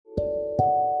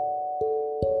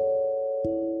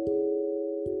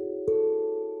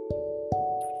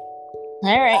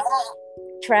All right.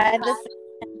 Try this.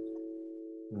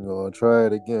 You gonna try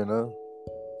it again, huh?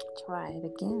 Try it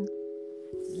again.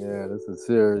 Yeah, this is a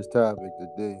serious topic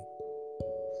today.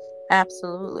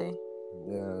 Absolutely.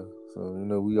 Yeah,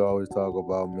 so we always talk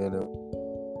about mental.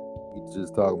 We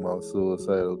just talking about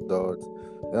suicidal thoughts,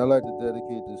 and I like to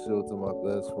dedicate this show to my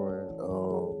best friend.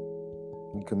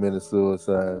 He committed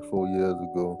suicide 4 years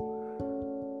ago.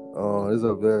 It's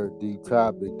a very deep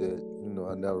topic that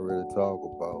I never really talk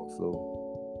about.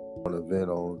 So on to vent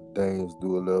on things,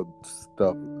 do a little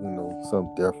stuff,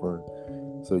 something different.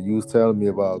 So you was telling me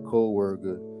about a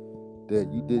coworker that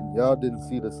y'all didn't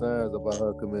see the signs about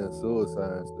her committing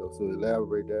suicide and stuff. So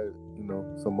elaborate that,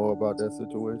 some more about that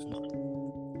situation.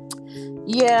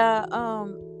 Yeah,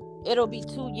 it'll be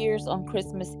 2 years on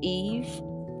Christmas Eve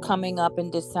coming up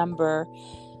in December.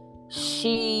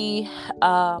 She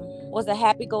was a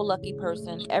happy-go-lucky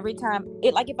person. Every time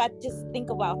it like if I just think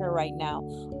about her right now,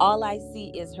 all I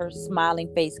see is her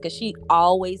smiling face because she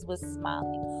always was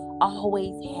smiling,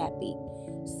 always happy.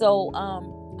 So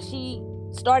she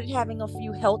started having a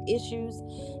few health issues,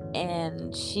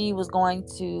 and she was going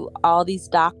to all these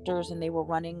doctors, and they were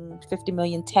running 50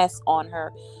 million tests on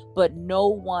her, but no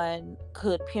one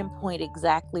could pinpoint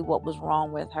exactly what was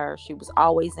wrong with her. She was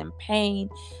always in pain.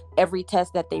 Every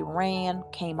test that they ran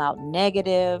came out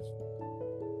negative.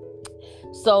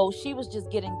 So she was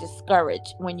just getting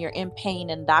discouraged when you're in pain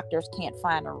and doctors can't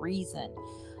find a reason.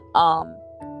 um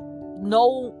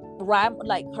no rhyme,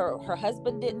 like her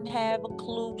husband didn't have a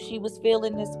clue she was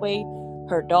feeling this way.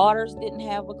 Her daughters didn't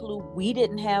have a clue, we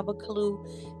didn't have a clue.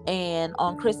 And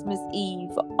on Christmas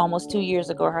Eve almost 2 years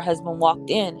ago, her husband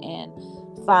walked in and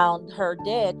found her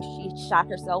dead. She shot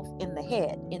herself in the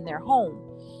head in their home.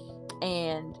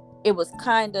 And it was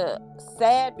kind of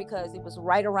sad because it was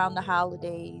right around the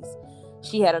holidays.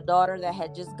 She had a daughter that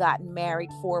had just gotten married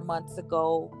 4 months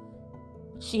ago.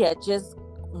 She had just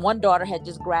One daughter had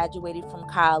just graduated from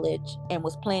college and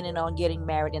was planning on getting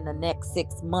married in the next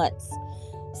 6 months.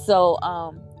 So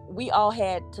we all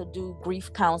had to do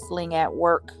grief counseling at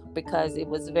work because it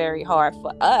was very hard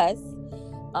for us.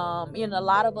 A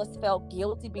lot of us felt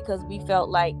guilty because we felt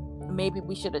like maybe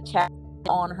we should have checked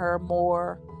on her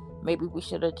more. Maybe we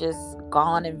should have just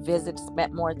gone and visited,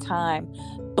 spent more time.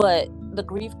 But the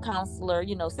grief counselor,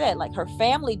 said like her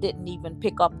family didn't even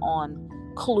pick up on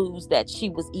clues that she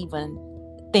was even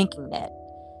thinking that.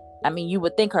 I mean, you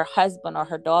would think her husband or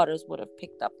her daughters would have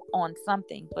picked up on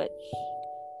something, but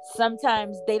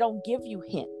sometimes they don't give you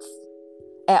hints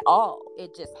at all.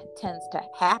 It just tends to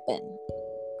happen.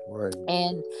 Right.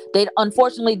 And they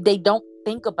unfortunately they don't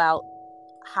think about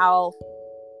how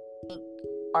think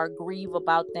or grieve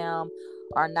about them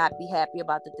or not be happy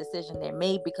about the decision they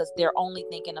made, because they're only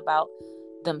thinking about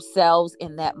themselves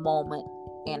in that moment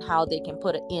and how they can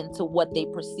put an end to what they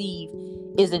perceive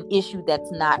is an issue that's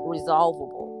not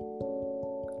resolvable.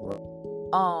 Right.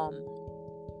 um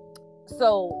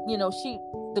so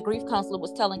the grief counselor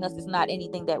was telling us it's not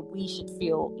anything that we should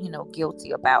feel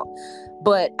guilty about.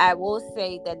 But I will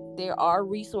say that there are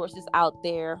resources out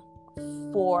there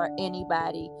for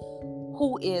anybody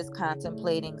who is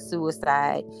contemplating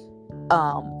suicide.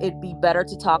 It'd be better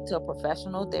to talk to a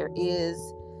professional. There is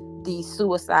the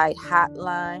suicide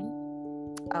hotline.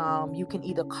 You can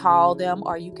either call them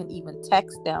or you can even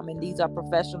text them, and these are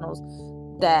professionals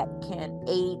that can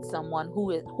aid someone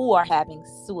who are having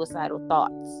suicidal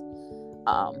thoughts.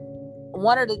 um,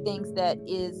 One of the things that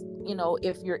is,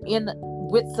 if you're in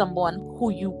with someone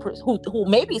who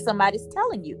maybe somebody's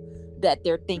telling you that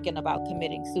they're thinking about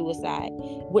committing suicide,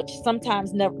 which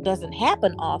sometimes never doesn't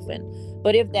happen often.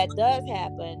 But if that does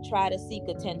happen, try to seek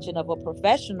attention of a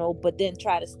professional, but then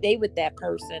try to stay with that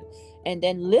person and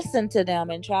then listen to them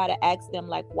and try to ask them,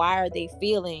 like, why are they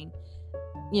feeling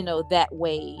that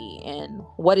way, and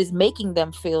what is making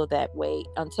them feel that way,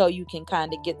 until you can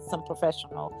kind of get some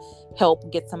professional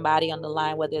help, get somebody on the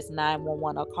line, whether it's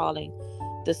 911 or calling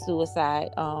the suicide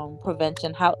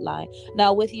prevention hotline.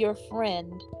 Now, with your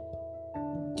friend,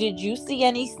 did you see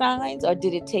any signs or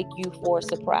did it take you for a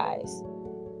surprise?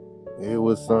 It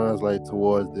was signs like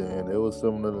towards the end. It was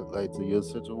similar like to your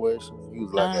situation. He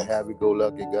was like a Uh-huh.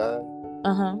 happy-go-lucky guy.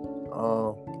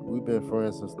 Uh-huh. We've been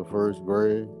friends since the first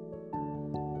grade.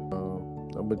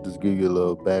 I'm gonna just give you a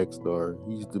little backstory.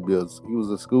 He was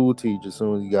a school teacher as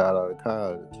soon as he got out of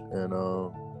college, and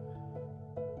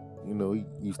he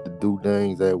used to do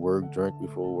things at work, drink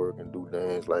before work, and do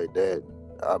things like that.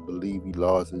 I believe he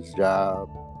lost his job,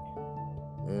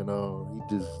 and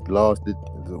he just lost it.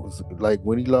 It was like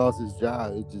when he lost his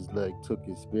job, it just like took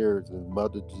his spirits.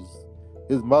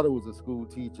 His mother was a school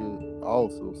teacher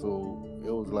also, so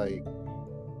it was like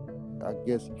I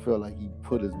guess he felt like he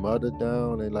put his mother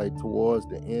down, and like towards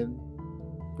the end,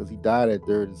 because he died at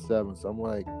 37. So I'm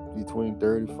like between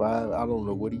 35. I don't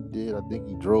know what he did. I think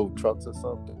he drove trucks or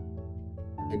something,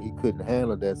 and he couldn't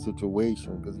handle that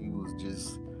situation because he was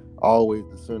just always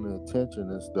the center of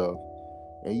attention and stuff.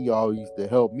 And he always used to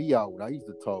help me out when I used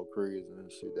to talk crazy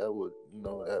and shit. That was,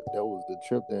 that was the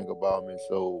trip thing about me.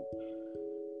 So,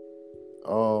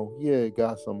 yeah,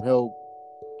 got some help.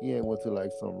 He went to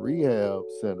like some rehab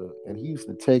center, and he used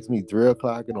to text me 3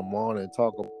 o'clock in the morning and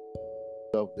talk about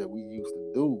stuff that we used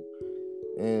to do.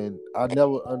 And I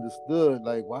never understood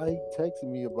like why he texting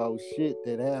me about shit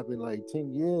that happened like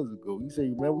 10 years ago. He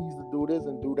said, "Remember we used to do this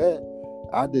and do that."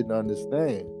 I didn't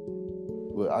understand,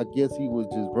 but I guess he was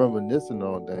just reminiscing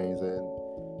on things. And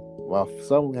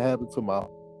something happened to my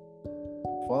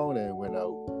phone and went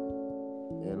out,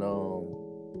 and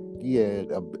he had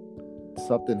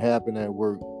something happened at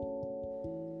work.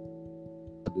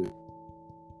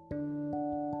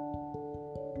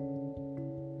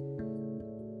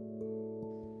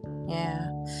 Yeah.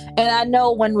 And I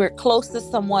know when we're close to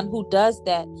someone who does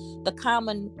that, the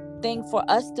common thing for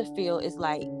us to feel is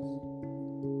like,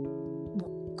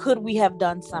 could we have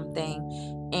done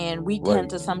something? And we tend Right,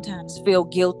 to sometimes feel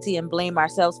guilty and blame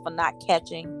ourselves for not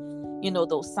catching,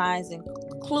 those signs and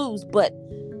clues. But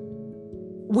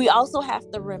we also have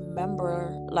to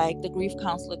remember, like the grief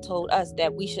counselor told us,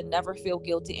 that we should never feel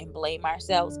guilty and blame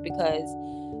ourselves, because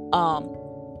um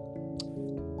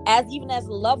even as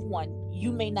a loved one,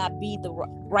 you may not be the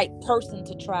right person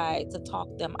to try to talk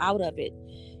them out of it.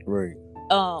 right,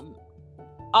 um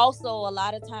Also, a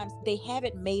lot of times they have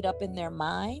it made up in their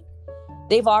mind.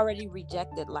 They've already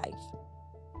rejected life.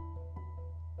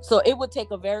 So it would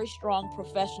take a very strong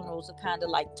professional to kind of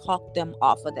like talk them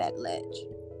off of that ledge.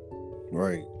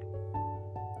 right,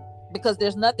 Because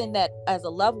there's nothing that, as a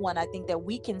loved one, I think that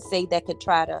we can say that could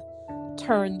try to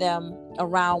turn them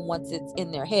around once it's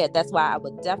in their head. That's why I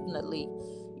would definitely,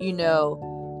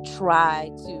 try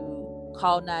to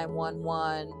call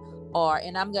 911,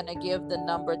 and I'm going to give the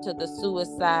number to the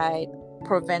suicide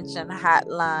prevention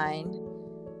hotline.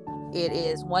 It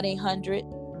is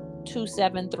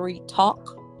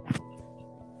 1-800-273-TALK.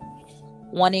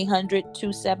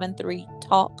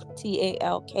 1-800-273-TALK,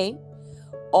 TALK.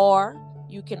 Or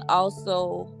you can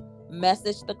also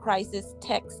message the crisis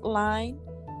text line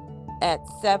at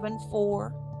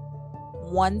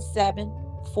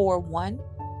 741741.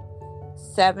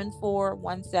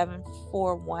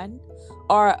 741741.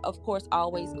 Or, of course,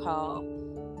 always call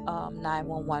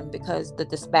 911, because the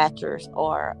dispatchers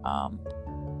are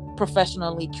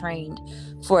professionally trained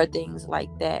for things like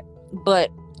that. But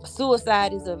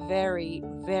suicide is a very,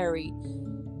 very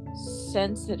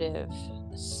sensitive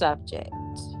subject,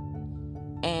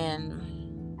 and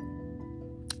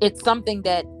it's something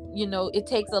that, it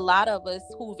takes a lot of us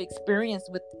who've experienced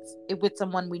with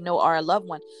someone we know or a loved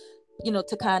one,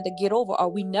 to kind of get over, or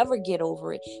we never get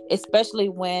over it, especially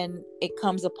when it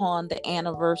comes upon the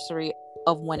anniversary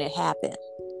of when it happened.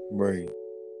 right,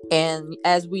 And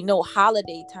as we know,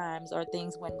 holiday times are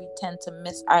things when we tend to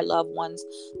miss our loved ones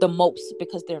the most,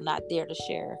 because they're not there to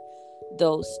share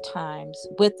those times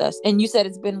with us. And you said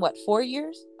it's been what, 4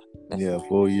 years? yeah,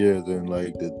 4 years, and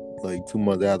like 2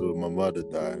 months after my mother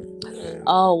died, and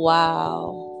Oh,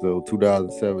 wow. so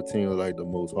 2017 was like the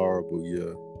most horrible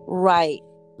year. Right.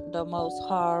 The most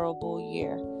horrible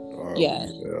year. Horrible Yeah.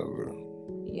 year ever.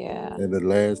 Yeah. And the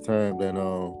last time that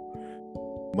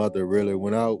mother really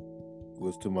went out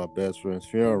was to my best friend's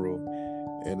funeral.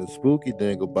 And the spooky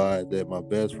thing about it, that my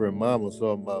best friend mama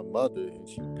saw my mother and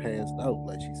she passed out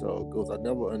like she saw a ghost. I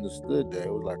never understood that.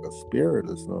 It was like a spirit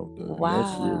or something. And that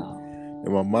shit, Wow.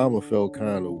 and my mama felt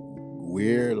kind of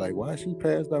weird, like why she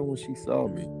passed out when she saw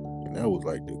me. And that was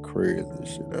like the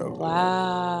craziest shit ever.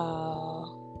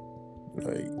 Wow.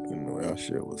 Like, that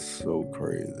shit was so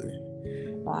crazy.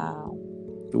 Wow.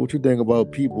 So what you think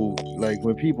about people, like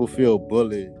when people feel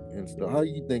bullied and stuff? How do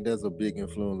you think that's a big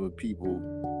influence with people,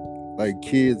 like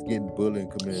kids getting bullied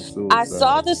and committing I suicide?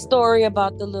 saw the story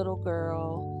about the little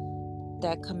girl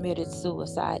that committed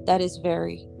suicide. That is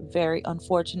very, very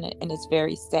unfortunate, and it's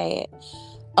very sad.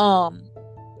 Um,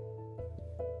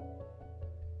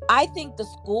 I think the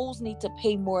schools need to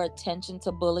pay more attention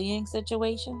to bullying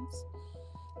situations.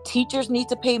 Teachers need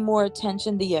to pay more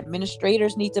attention. The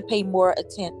administrators need to pay more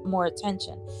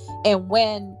attention. And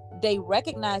when they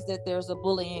recognize that there's a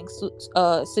bullying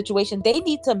situation, they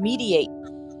need to mediate.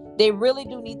 They really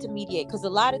do need to mediate, because a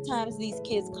lot of times these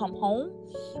kids come home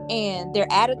and their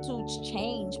attitudes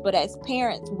change, but as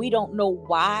parents, we don't know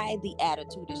why the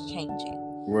attitude is changing.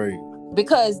 Right.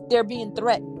 Because they're being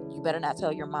threatened. You better not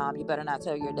tell your mom. You better not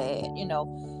tell your dad.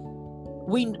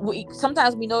 we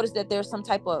sometimes we notice that there's some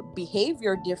type of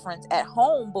behavior difference at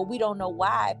home, but we don't know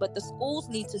why. But the schools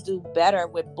need to do better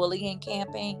with bullying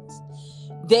campaigns.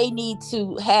 They need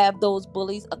to have those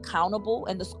bullies accountable,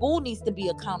 and the school needs to be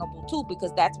accountable too,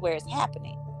 because that's where it's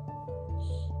happening.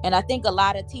 And I think a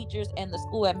lot of teachers and the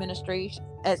school administration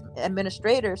as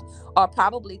administrators are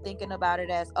probably thinking about it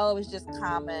as, oh, it's just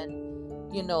common,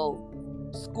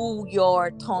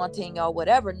 schoolyard taunting or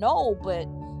whatever. No, but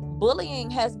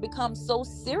bullying has become so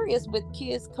serious with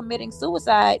kids committing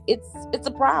suicide. It's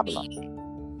a problem.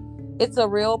 It's a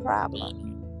real problem.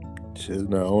 It's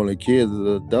not only kids,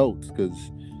 it's adults.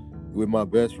 Because with my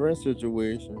best friend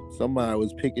situation, somebody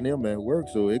was picking him at work,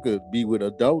 so it could be with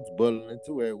adults bullying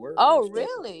too at work and Oh, stuff.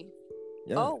 really?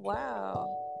 Yeah, Oh, wow.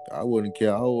 I wouldn't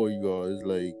care how old you are. It's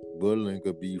like bullying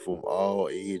could be from all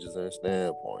ages and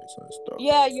standpoints and stuff.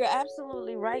 Yeah, you're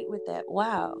absolutely right with that.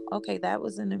 Wow. Okay, that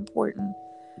was an important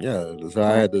Yeah, so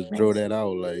I had to throw information. that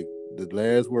out. Like the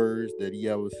last words that he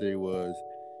ever said was,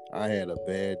 "I had a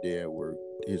bad day at work."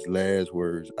 His last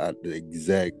words, the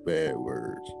exact bad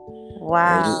words.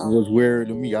 And it Wow. was weird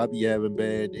to me. I be having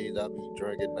bad days. I be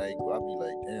drinking NyQuil. I be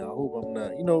like, damn, I hope I'm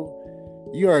not.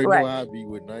 You already know Right. how I be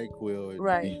with NyQuil and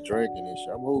Right. be drinking and shit.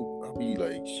 I be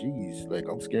like, jeez, like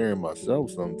I'm scaring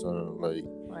myself sometimes. Like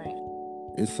Right.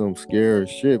 it's some scary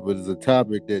shit, but it's a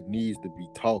topic that needs to be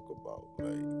talked about.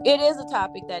 Like, It is a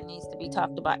topic that needs to be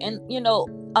talked about. And,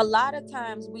 a lot of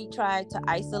times we try to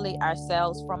isolate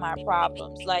ourselves from our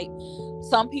problems. Like,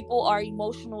 some people are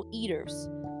emotional eaters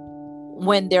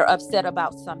when they're upset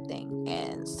about something,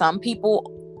 and some people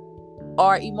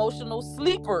are emotional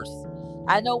sleepers.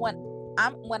 I know when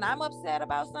I'm upset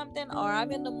about something, or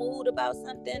I'm in the mood about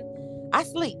something, I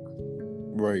sleep.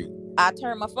 right, I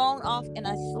turn my phone off and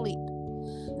I sleep.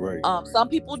 right, Some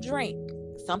people drink,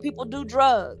 some people do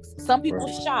drugs, some people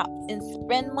right, shop and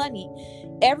spend money.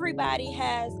 Everybody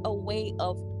has a way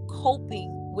of coping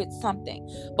with something,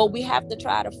 but we have to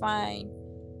try to find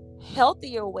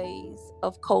healthier ways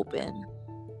of coping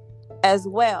as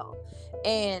well.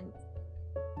 And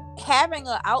having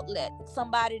an outlet,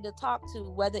 somebody to talk to,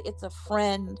 whether it's a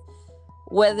friend,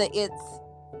 whether it's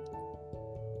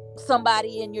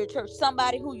somebody in your church,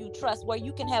 somebody who you trust, where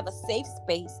you can have a safe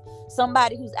space,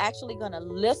 somebody who's actually going to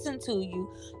listen to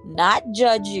you, not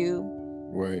judge you,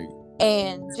 right,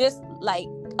 and just like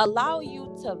allow you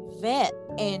to vent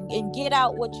and get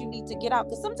out what you need to get out.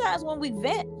 Because sometimes when we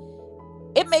vent,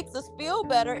 it makes us feel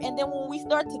better, and then when we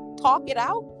start to talk it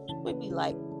out, we be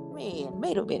like, man,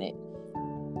 wait a minute,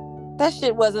 that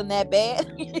shit wasn't that bad.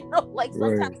 Like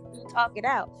sometimes right, you talk it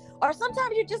out, or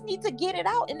sometimes you just need to get it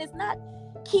out, and it's not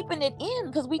keeping it in,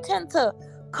 because we tend to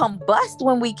combust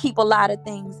when we keep a lot of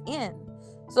things in.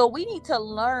 So we need to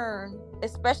learn,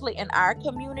 especially in our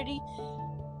community,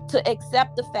 to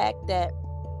accept the fact that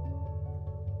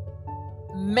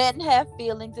men have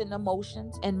feelings and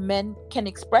emotions, and men can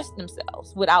express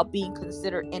themselves without being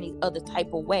considered any other type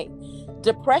of way.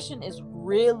 Depression is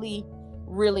really,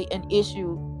 really an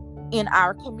issue in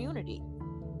our community.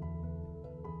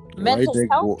 Mental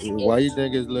health Why is you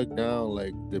think it's looked down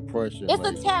like depression? it's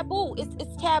a Like, taboo.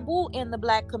 It's taboo in the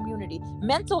Black community.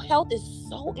 Mental health is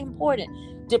so important.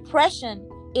 Depression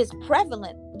is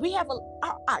prevalent. We have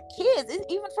our kids,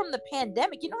 even from the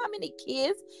pandemic. You know how many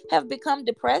kids have become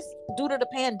depressed due to the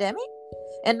pandemic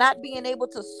and not being able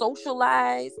to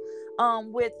socialize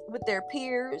with their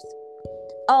peers.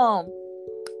 Um,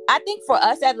 I think for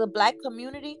us as a Black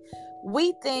community,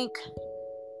 we think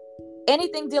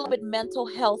anything dealing with mental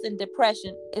health and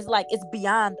depression is like it's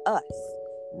beyond us.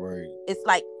 right, It's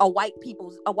like a white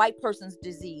person's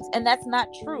disease, and that's not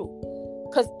true,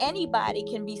 because anybody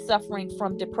can be suffering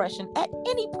from depression at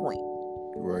any point.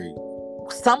 right,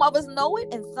 Some of us know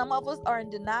it, and some of us are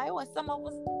in denial, and some of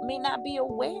us may not be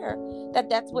aware that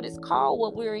that's what it's called,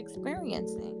 what we're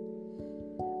experiencing.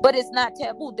 But it's not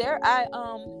taboo.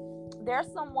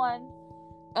 There's someone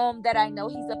that I know.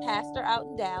 He's a pastor out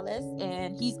in Dallas,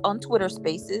 and he's on Twitter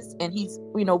Spaces, and he's,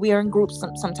 we are in groups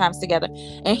sometimes together,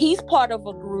 and he's part of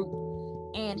a group,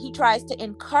 and he tries to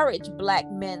encourage Black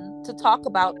men to talk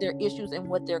about their issues and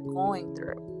what they're going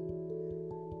through.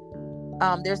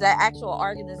 There's that actual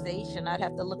organization. I'd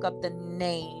have to look up the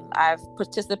name. I've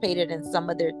participated in some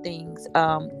of their things,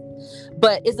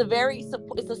 but it's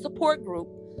a support group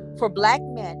for Black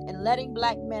men, and letting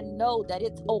Black men know that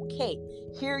it's okay.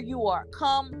 Here you are.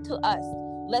 Come to us.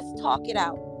 Let's talk it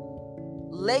out.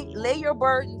 Lay your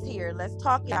burdens here. Let's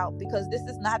talk it out, because this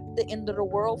is not the end of the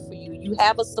world for you. You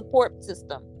have a support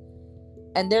system,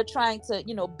 and they're trying to,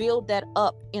 build that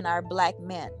up in our Black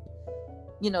men.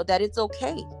 That it's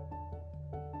okay.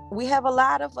 We have a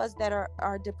lot of us that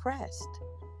are depressed.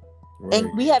 And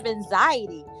Right. we have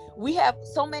anxiety. We have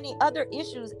so many other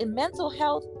issues, and mental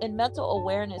health and mental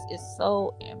awareness is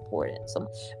so important. So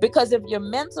because if your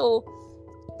mental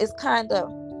is kind of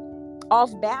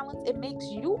off balance, it makes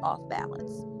you off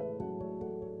balance.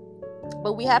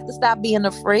 But we have to stop being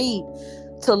afraid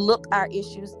to look our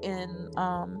issues in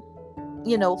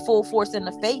full force in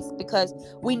the face, because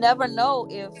we never know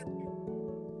if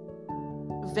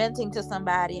venting to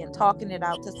somebody and talking it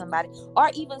out to somebody, or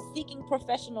even seeking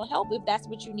professional help if that's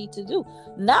what you need to do.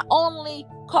 Not only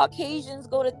Caucasians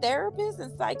go to therapists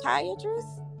and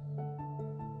psychiatrists.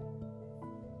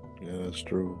 Yeah, that's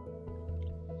true.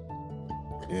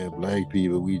 Yeah, black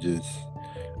people, we just,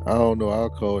 I don't know, our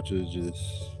culture is just,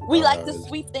 We like to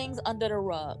sweep things under the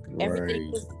rug. Everything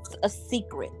right, is a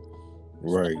secret.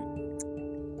 right,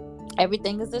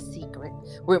 Everything is a secret.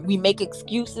 We make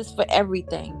excuses for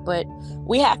everything, but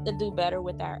we have to do better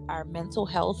with our mental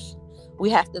health. We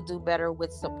have to do better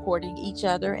with supporting each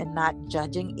other and not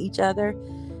judging each other.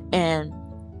 And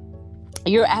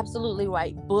you're absolutely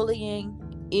right. Bullying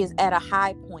is at a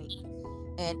high point.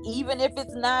 And even if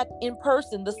it's not in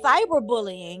person, the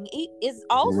cyberbullying is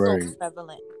also right,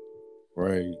 prevalent.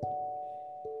 right.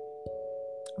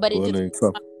 But it just Bullying,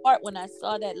 broke my heart when I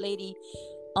saw that lady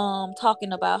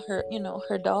talking about her,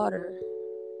 her daughter.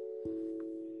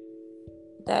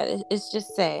 It's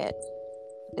just sad.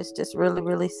 It's just really,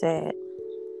 really sad.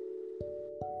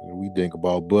 we think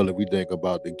about bullying, we think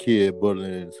about the kid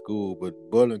bullying in school, but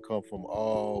bullying come from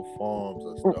all forms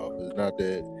of stuff. It's not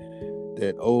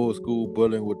that old school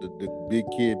bullying with the big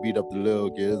kid beat up the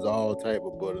little kid. It's all type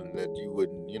of bullying that you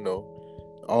wouldn't,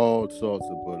 all sorts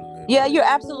of bullying. Yeah, Like, you're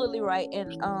absolutely right.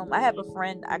 And I have a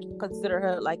friend, I consider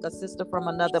her like a sister from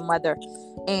another mother.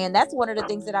 And that's one of the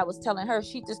things that I was telling her.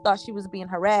 She just thought she was being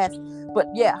harassed. But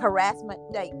yeah, harassment,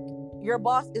 like your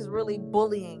boss is really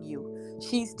bullying you.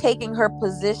 She's taking her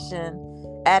position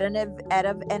at an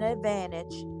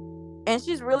advantage. And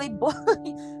she's really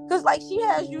bullying because like she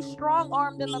has you strong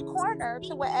armed in the corner,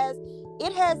 to whereas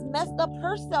it has messed up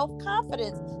her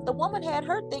self-confidence. The woman had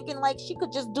her thinking like she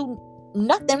could just do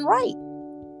nothing right.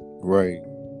 right,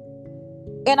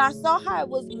 And I saw how it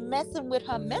was messing with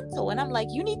her mental. And I'm like,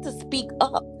 you need to speak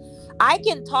up. I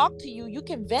can talk to you, you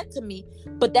can vent to me,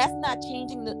 but that's not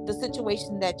changing the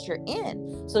situation that you're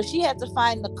in. So she had to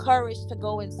find the courage to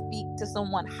go and speak to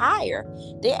someone higher.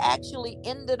 They actually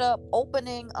ended up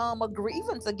opening a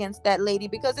grievance against that lady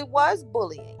because it was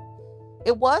bullying.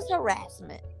 It was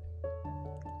harassment.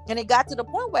 And it got to the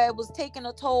point where it was taking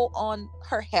a toll on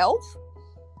her health.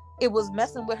 It was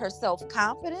messing with her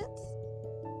self-confidence.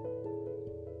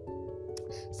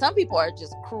 Some people are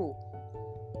just cruel.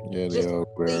 yeah, they Just are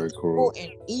really very cruel.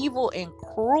 evil and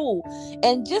cruel.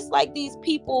 And just like these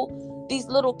people, these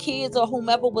little kids or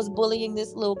whomever was bullying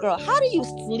this little girl, how do you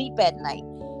sleep at night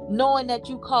knowing that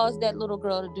you caused that little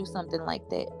girl to do something like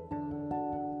that?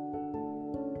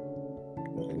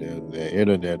 The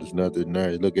internet is nothing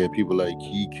nice. Look at people like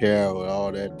Key Carroll and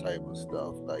all that type of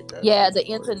stuff. Like, that's Yeah, just the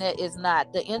internet is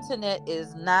not. The internet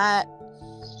is not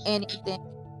anything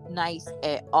nice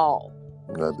at all.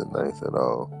 nothing nice at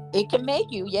all. It can make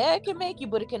you, yeah, it can make you,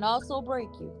 but it can also break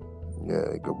you.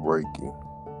 Yeah, it could break you.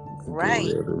 It could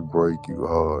Right. really break you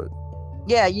hard.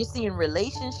 Yeah, you're seeing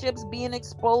relationships being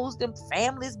exposed and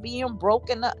families being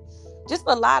broken up. Just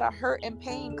a lot of hurt and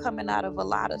pain coming out of a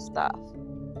lot of stuff.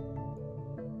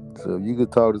 So if you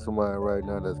could talk to somebody right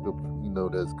now that's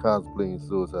contemplating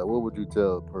suicide, what would you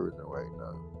tell a person right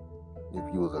now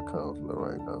if you was a counselor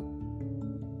right now?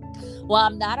 Well,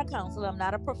 I'm not a counselor. I'm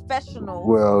not a professional.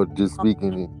 Well, just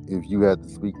speaking, if you had to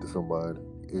speak to somebody,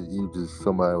 if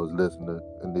somebody was listening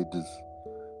and they just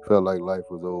felt like life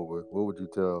was over, what would you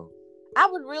tell? I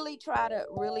would really try to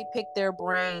really pick their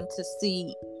brain to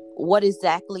see what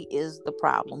exactly is the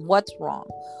problem. What's wrong?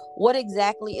 What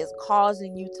exactly is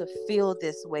causing you to feel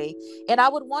this way? And I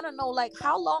would want to know, like,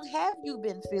 how long have you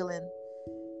been feeling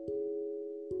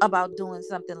about doing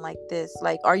something like this?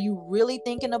 Like, are you really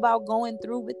thinking about going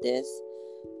through with this?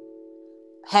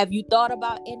 Have you thought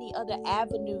about any other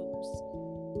avenues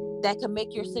that can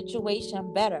make your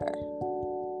situation better?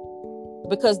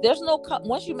 Because there's no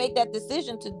once you make that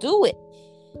decision to do it,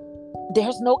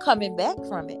 there's no coming back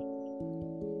from it.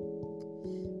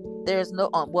 There's no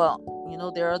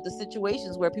there are the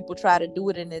situations where people try to do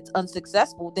it and it's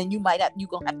unsuccessful. Then you're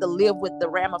gonna have to live with the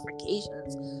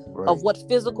ramifications of what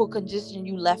physical condition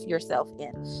you left yourself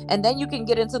in. And then you can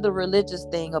get into the religious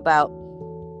thing about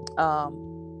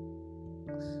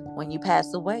when you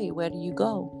pass away, where do you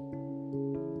go?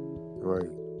 Right.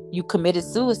 You committed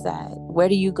suicide. Where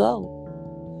do you go?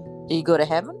 Do you go to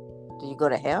heaven? Do you go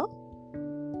to hell?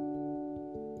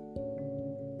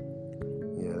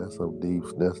 Yeah,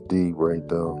 That's deep right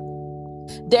there.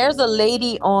 There's a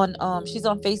lady on she's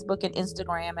on Facebook and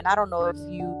Instagram, and I don't know if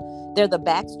they're the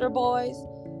Baxter boys.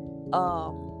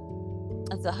 Um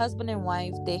it's a husband and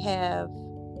wife. They have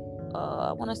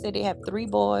I want to say they have 3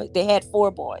 boys. They had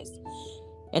 4 boys.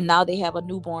 And now they have a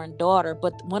newborn daughter,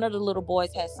 but one of the little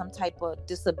boys has some type of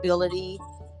disability,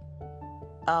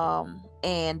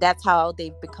 and that's how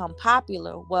they've become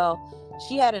popular. Well,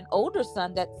 she had an older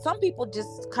son that some people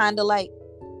just kind of like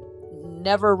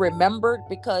never remembered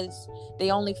because they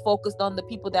only focused on the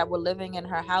people that were living in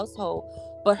her household.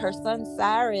 But her son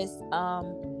Cyrus,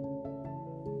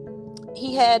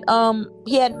 he had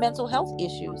mental health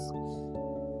issues.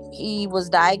 He was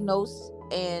diagnosed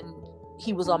and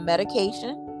he was on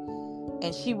medication,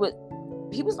 and he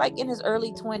was like in his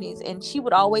early 20s, and she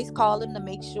would always call him to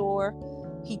make sure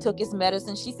he took his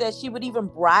medicine. She said she would even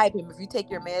bribe him. If you take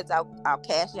your meds, I'll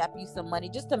cash app you some money,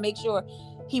 just to make sure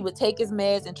he would take his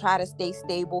meds and try to stay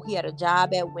stable. He had a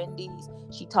job at Wendy's.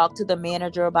 She talked to the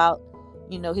manager about,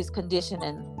 his condition,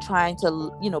 and trying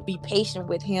to, be patient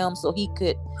with him so he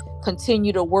could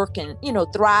continue to work and,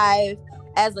 thrive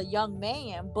as a young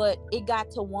man. But it got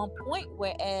to one point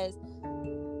whereas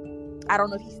I don't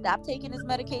know if he stopped taking his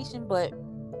medication, but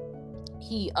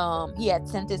he had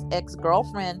sent his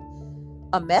ex-girlfriend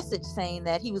a message saying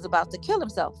that he was about to kill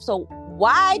himself. So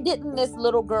why didn't this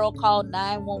little girl call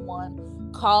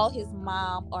 911, call his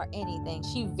mom or anything?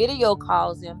 She video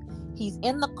calls him. He's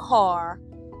in the car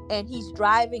and he's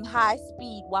driving high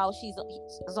speed while she's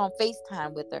on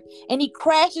FaceTime with her, and he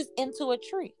crashes into a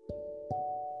tree.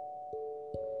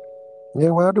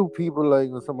 Yeah, why do people like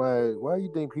when somebody? Why do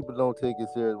you think people don't take it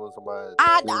serious when somebody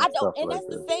I says don't, stuff and like that's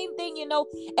the that? same thing,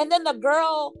 And then the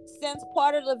girl sends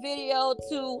part of the video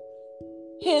to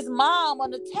his mom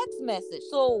on a text message.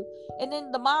 So, and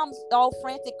then the mom's all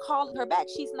frantic calling her back.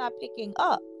 She's not picking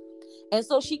up, and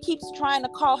so she keeps trying to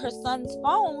call her son's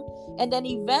phone, and then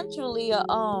eventually,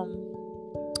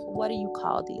 what do you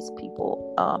call these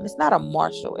people? It's not a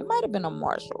marshal. It might have been a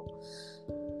marshal.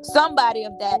 Somebody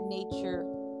of that nature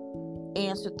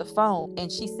answered the phone,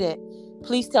 and she said,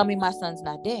 "Please tell me my son's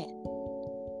not dead."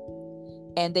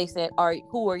 And they said,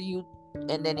 who are you?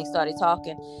 And then they started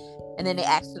talking, and then they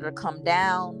asked her to come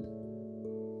down,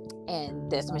 and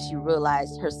that's when she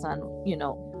realized her son,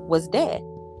 was dead.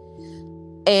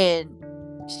 And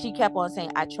she kept on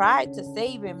saying, "I tried to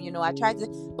save him, I tried to,"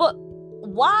 but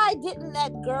why didn't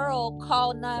that girl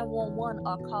call 911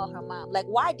 or call her mom? Like,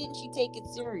 why didn't she take it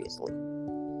seriously?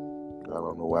 I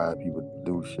don't know why people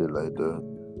do shit like that.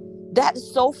 That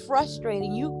is so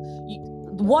frustrating. You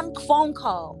one phone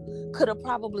call could have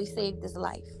probably saved his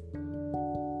life.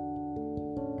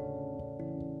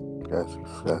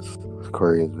 That's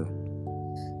crazy.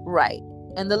 Right.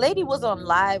 And the lady was on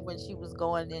live when she was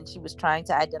going, and she was trying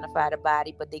to identify the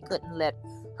body, but they couldn't let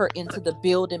her into the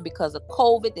building because of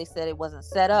COVID. They said it wasn't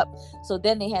set up. So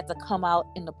then they had to come out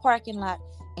in the parking lot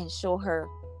and show her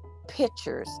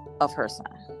pictures of her son,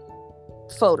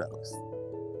 photos.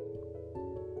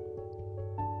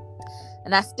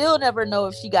 And I still never know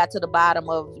if she got to the bottom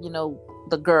of,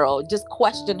 the girl, just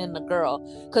questioning the girl,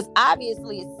 because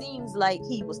obviously it seems like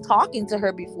he was talking to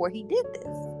her before he did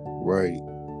this. Right.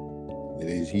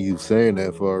 He was saying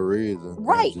that for a reason.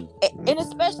 Right. And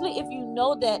especially if you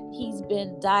know that he's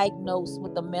been diagnosed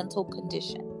with a mental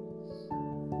condition,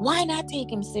 why not take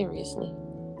him seriously?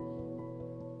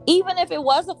 Even if it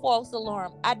was a false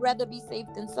alarm, I'd rather be safe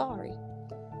than sorry.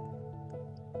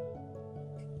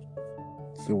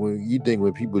 So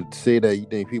when people say that, you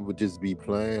think people just be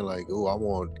playing like, oh, I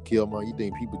want to kill my. You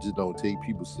think people just don't take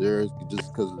people serious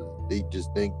just because they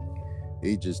just think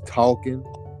they just talking?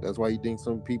 That's why you think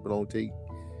some people don't take.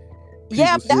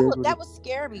 Yeah, that would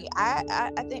scare me.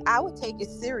 I think I would take it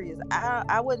serious.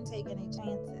 I wouldn't take any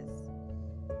chances.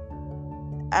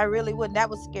 I really wouldn't. That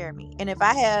would scare me. And if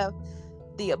I have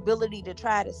the ability to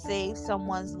try to save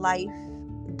someone's life,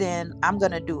 then I'm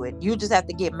gonna do it. You just have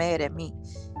to get mad at me.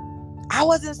 I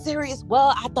wasn't serious.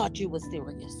 Well, I thought you was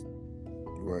serious.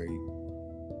 Right.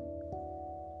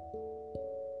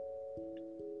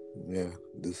 Yeah,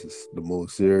 this is the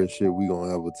most serious shit we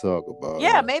gonna ever talk about.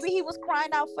 Yeah, maybe he was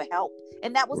crying out for help,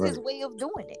 and that was right. his way of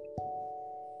doing it.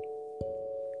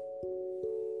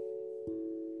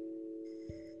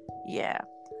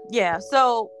 Yeah.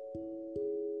 So,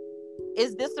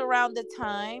 is this around the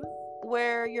time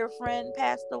where your friend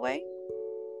passed away?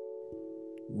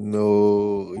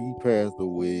 No, he passed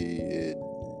away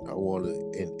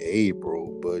in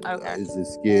April, but Okay. it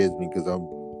just scares me because I'm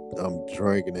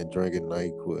drinking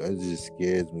NyQuil. It just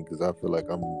scares me because I feel like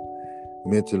I'm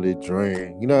mentally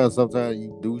drained. You know how sometimes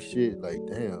you do shit like,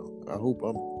 damn, I hope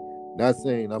I'm not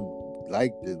saying I'm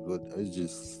like this, but it's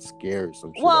just scary.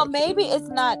 Some shit Well, I can't. maybe it's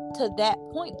not to that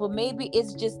point, but maybe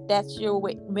it's just that's your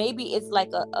way. Maybe it's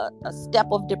like a step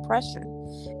of depression.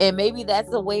 And maybe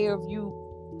that's a way of you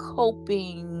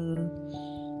coping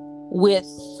with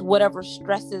whatever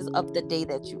stresses of the day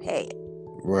that you had.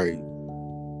 Right.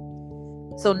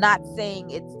 So not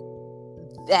saying it's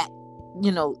that,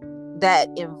 that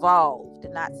involved,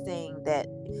 not saying that,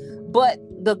 but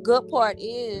the good part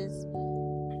is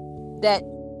that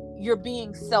you're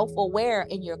being self-aware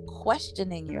and you're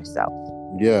questioning yourself.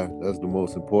 Yeah, that's the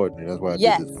most important. That's why I did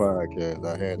Yes. this podcast.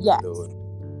 I had to Yes. do it.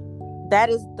 That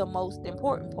is the most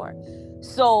important part.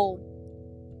 So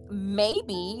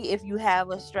maybe if you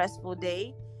have a stressful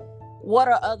day, what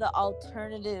are other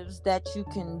alternatives that you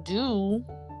can do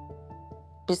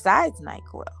besides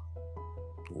NyQuil?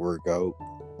 Workout.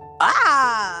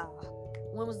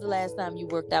 When was the last time you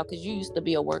worked out? Because you used to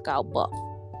be a workout buff. I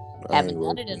ain't Haven't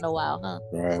done it working. in a while, huh?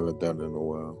 I haven't done it in a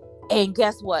while. And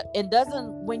guess what? And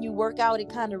doesn't, when you work out, it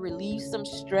kind of relieves some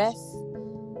stress.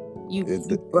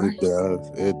 It burn. does.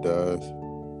 It does.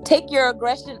 Take your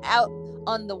aggression out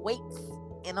on the weights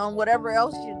and on whatever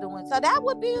else you're doing. So that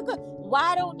would be a good.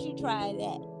 Why don't you try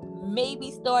that?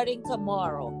 Maybe starting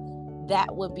tomorrow,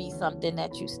 that would be something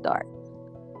that you start.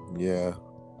 Yeah.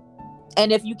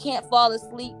 And if you can't fall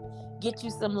asleep, get you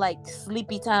some like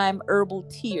sleepy time herbal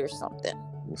tea or something.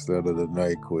 Instead of the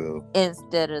NyQuil.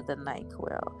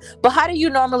 But how do you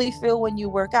normally feel when you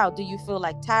work out? Do you feel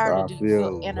like tired or do you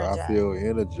feel energized? I feel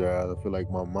energized. I feel like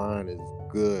my mind is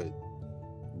good.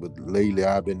 But lately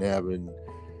I haven't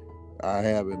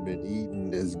been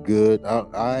eating as good.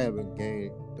 I haven't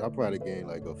gained. I probably gained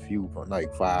like a few,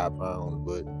 like 5 pounds,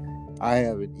 but I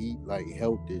haven't eaten like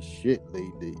healthy shit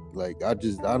lately. Like I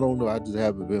don't know. I just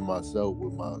haven't been myself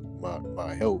with my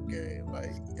health game. Like,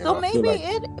 and so I maybe feel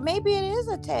like it is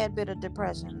a tad bit of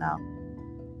depression now.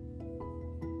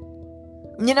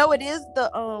 It is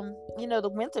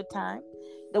the winter time.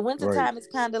 The winter time is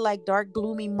kind of like dark,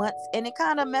 gloomy months, and it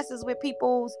kind of messes with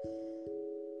people's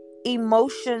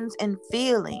emotions and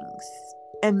feelings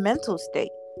and mental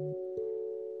state.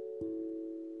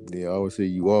 Yeah, I always say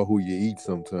you are who you eat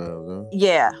sometimes, huh?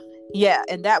 Yeah,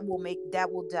 and that will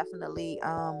definitely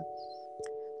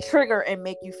trigger and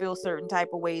make you feel certain type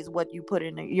of ways what you put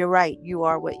in there. You're right, you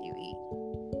are what you eat.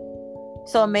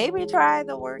 So maybe try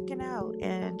the working out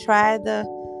and try the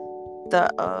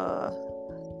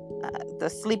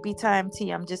sleepy time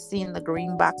tea. I'm just seeing the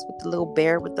green box with the little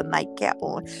bear with the nightcap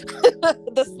on.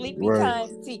 The sleepy time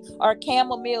tea or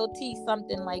chamomile tea,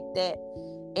 something like that.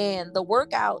 And the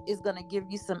workout is going to give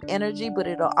you some energy, but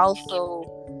it'll also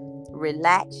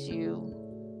relax you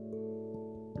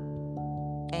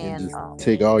and just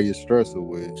take all your stress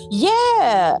away.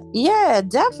 Yeah,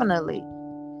 definitely,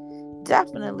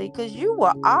 because you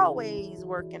were always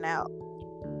working out.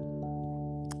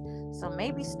 So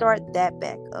maybe start that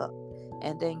back up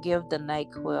and then give the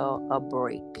NyQuil a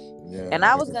break. Yeah. And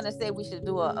I was going to say we should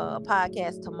do a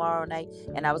podcast tomorrow night,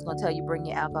 and I was going to tell you bring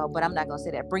your alcohol, but I'm not going to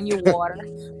say that. Bring your water,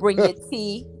 bring your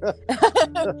tea,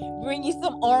 bring you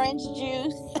some orange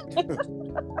juice.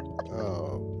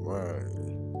 Oh,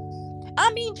 man.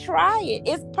 I mean, try it.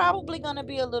 It's probably going to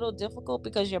be a little difficult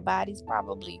because your body's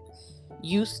probably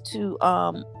used to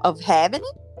of having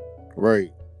it.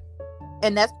 Right.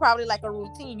 And that's probably like a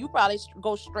routine. You probably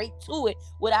go straight to it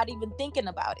without even thinking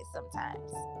about it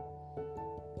sometimes.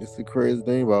 It's the crazy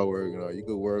thing about working out. You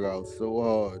could work out so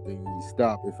hard, then you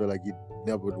stop and feel like you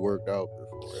never worked out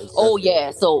before.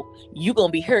 Yeah. So you gonna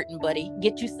be hurting, buddy.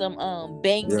 Get you some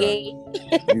Bengay.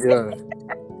 Yeah.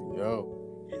 Yo.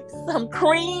 Some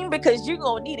cream because you're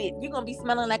gonna need it. You're gonna be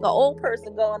smelling like an old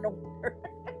person going to work.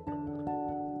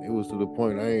 It was to the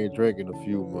point I ain't drinking a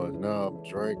few months. Now I'm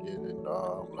drinking, and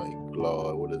I'm like,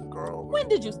 Lord, what is wrong with me? When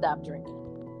did you stop drinking?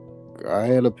 I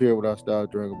had a period where I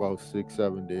started drinking about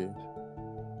 6-7 days.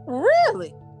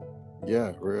 Really?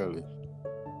 Yeah, really.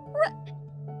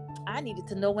 I needed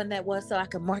to know when that was so I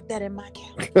could mark that in my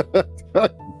calendar.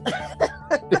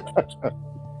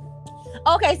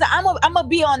 Okay, so I'm gonna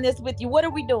be on this with you. What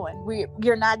are we doing?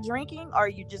 You're not drinking, or are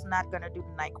you just not gonna do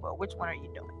the NyQuil? Which one are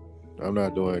you doing? I'm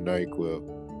not doing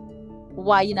NyQuil.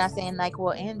 Why you not saying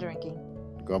NyQuil and drinking?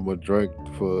 I'm gonna drink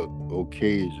for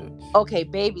occasions. Okay,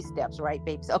 baby steps, right?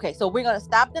 Babies. Okay, so we're gonna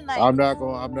stop the NyQuil. I'm not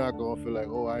gonna feel like,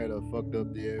 oh, I had a fucked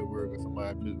up day at work or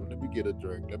somebody. Let me get a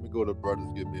drink. Let me go to Brothers,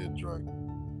 get me a drink.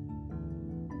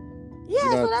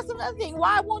 Yeah, so that's another thing.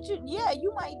 Why won't you? Yeah,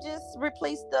 you might just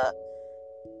replace the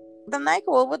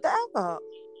NyQuil with the alcohol.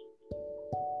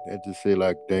 And to say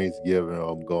like Thanksgiving,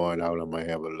 I'm going out, I might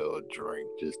have a little drink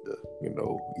just to,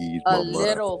 ease my mind. A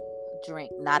little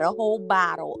drink, not a whole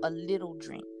bottle, a little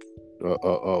drink.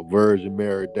 Virgin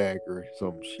Mary daiquiri,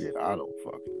 some shit. I don't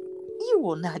fucking You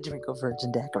will not drink a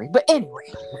virgin daiquiri. But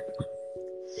anyway.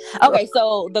 Okay,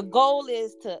 so the goal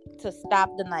is to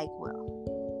stop the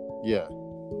NyQuil. Yeah.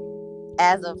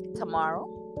 As of tomorrow?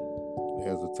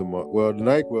 As of tomorrow. Well, the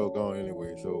NyQuil gone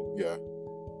anyway, so yeah.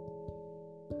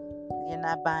 You're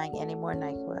not buying any more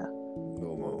NyQuil?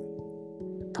 No more.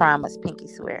 Promise, pinky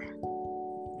swear.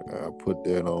 I put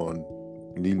that on.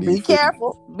 Be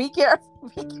careful. Be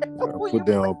careful. Be careful. I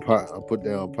put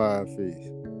down pie face.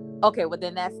 Okay, well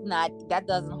then that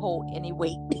doesn't hold any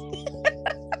weight.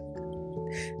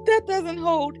 That doesn't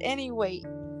hold any weight.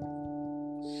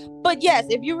 But yes,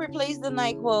 if you replace the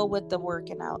NyQuil with the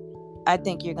working out, I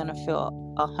think you're gonna feel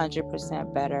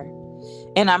 100% better.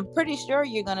 And I'm pretty sure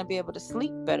you're gonna be able to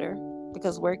sleep better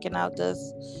because working out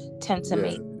does tend to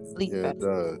make sleep better. It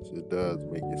does. It does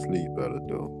make you sleep better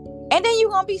though. And then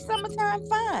you're gonna be summertime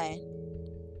fine.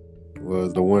 Well,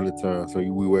 it's the winter time, so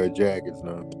we wear jackets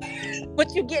now.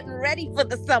 But you're getting ready for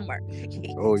the summer.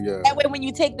 Oh yeah. That way, when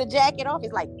you take the jacket off,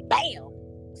 it's like bam,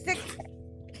 6-pack.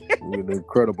 With an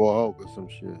Incredible Hulk or some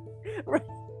shit. Right.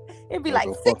 It'd be like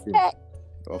a 6-pack.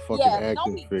 A fucking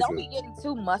action figure. Don't be getting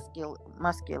too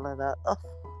muscular though. Oh,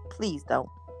 please don't.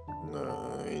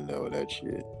 Nah, I ain't know that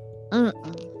shit.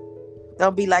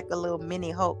 Don't be like a little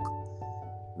mini Hulk.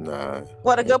 Nah.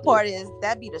 Well, the good part is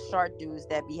that be the short dudes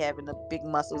that be having the big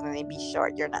muscles and they be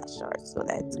short. You're not short, so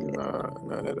that's good. Nah,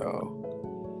 not at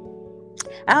all.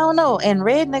 I don't know. And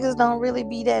red niggas don't really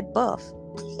be that buff.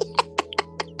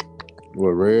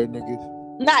 What, red niggas?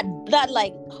 Not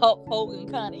like Hulk Hogan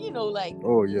kind of, like.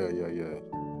 Oh yeah.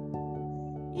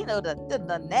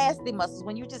 The nasty muscles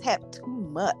when you just have too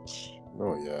much.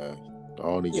 Oh yeah.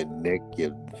 All in your neck,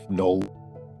 your nose.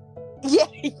 Yeah.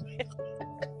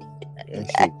 That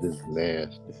shit just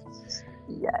nasty.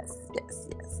 Yes.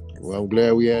 Well, I'm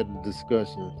glad we had the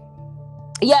discussion.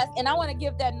 Yes, and I want to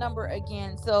give that number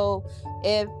again. So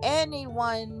if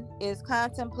anyone is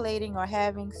contemplating or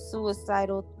having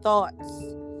suicidal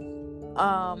thoughts,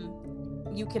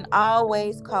 you can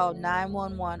always call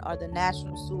 911 or the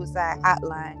National Suicide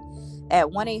Hotline at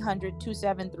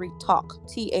 1-800-273-TALK,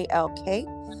 TALK.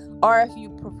 Or if you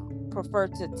prefer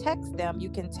to text them, you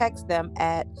can text them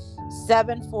at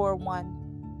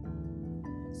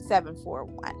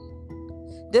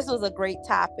 741-741. This was a great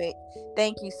topic.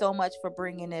 Thank you so much for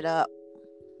bringing it up.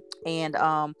 And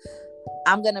I'm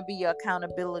going to be your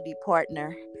accountability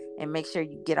partner and make sure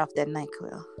you get off that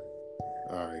NyQuil.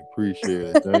 All right.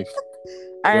 Appreciate it. Thanks.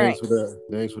 Thanks for that.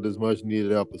 Thanks for this much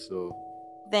needed episode.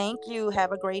 Thank you.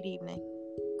 Have a great evening.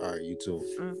 All right. You too.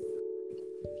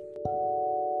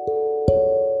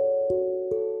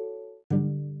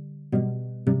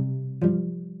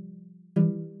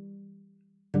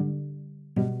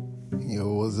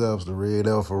 Yo, what's up? It's the Red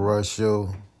Alpha Rush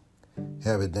Show.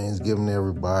 Happy Thanksgiving to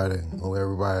everybody. Hope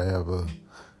everybody have a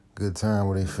good time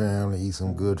with their family, eat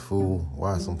some good food,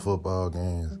 watch some football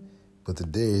games. But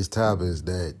today's topic is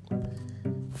that,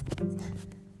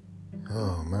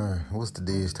 oh man, what's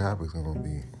today's topic gonna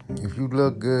be? If you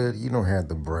look good, you don't have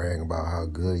to brag about how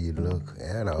good you look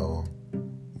at all.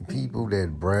 People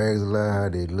that brags a lot how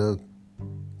they look,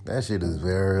 that shit is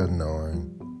very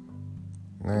annoying.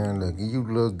 Man, look, you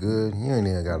look good. You ain't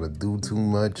even gotta do too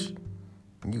much.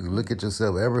 You can look at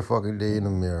yourself every fucking day in the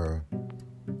mirror.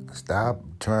 Stop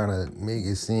trying to make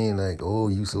it seem like, oh,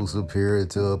 you so superior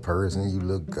to a person. You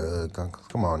look good.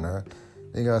 Come on now.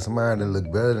 They got somebody that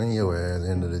look better than your ass at the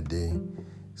end of the day.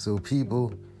 So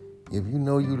people, if you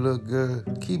know you look good,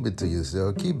 keep it to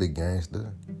yourself. Keep it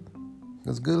gangster.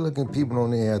 Because good-looking people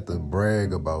don't even have to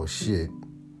brag about shit.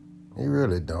 They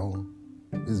really don't.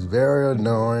 It's very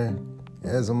annoying.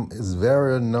 It's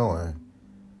very annoying.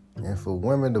 And for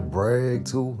women to brag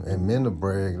too, and men to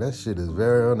brag, that shit is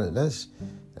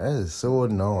that is so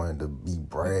annoying to be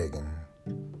bragging.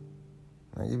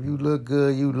 Like, if you look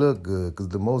good, you look good. Because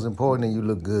the most important thing, you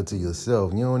look good to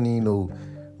yourself. You don't need no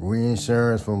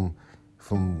reinsurance from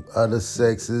other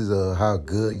sexes or how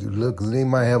good you look. Because they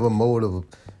might have a motive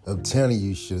of telling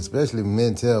you shit. Especially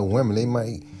men tell women. They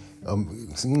might, a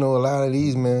lot of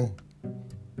these men,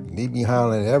 they be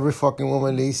hollering at every fucking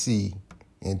woman they see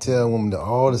and tell women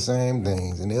all the same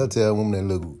things. And they'll tell women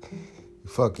that look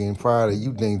fucking probably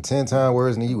you think 10 times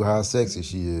worse than you how sexy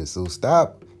she is. So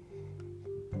stop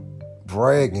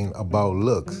bragging about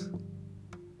looks.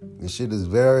 This shit is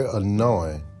very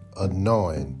annoying.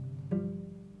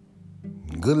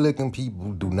 Good looking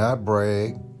people do not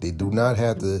brag. They do not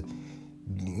have to,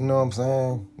 you know what I'm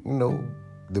saying?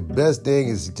 The best thing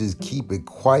is to just keep it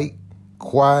quiet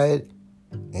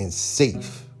and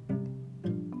safe.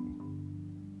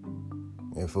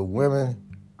 And for women,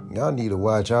 Y'all need to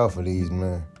watch out for these,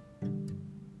 man.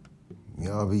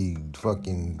 Y'all be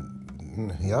fucking...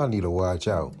 Y'all need to watch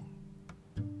out.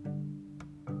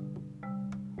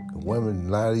 Women, a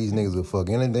lot of these niggas will fuck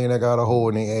anything that got a hole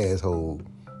in their asshole.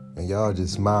 And y'all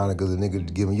just smiling because the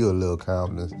nigga giving you a little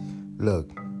confidence.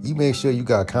 Look, you make sure you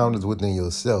got confidence within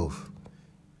yourself.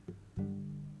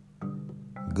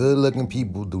 Good-looking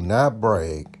people do not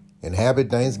brag. And happy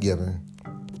Thanksgiving.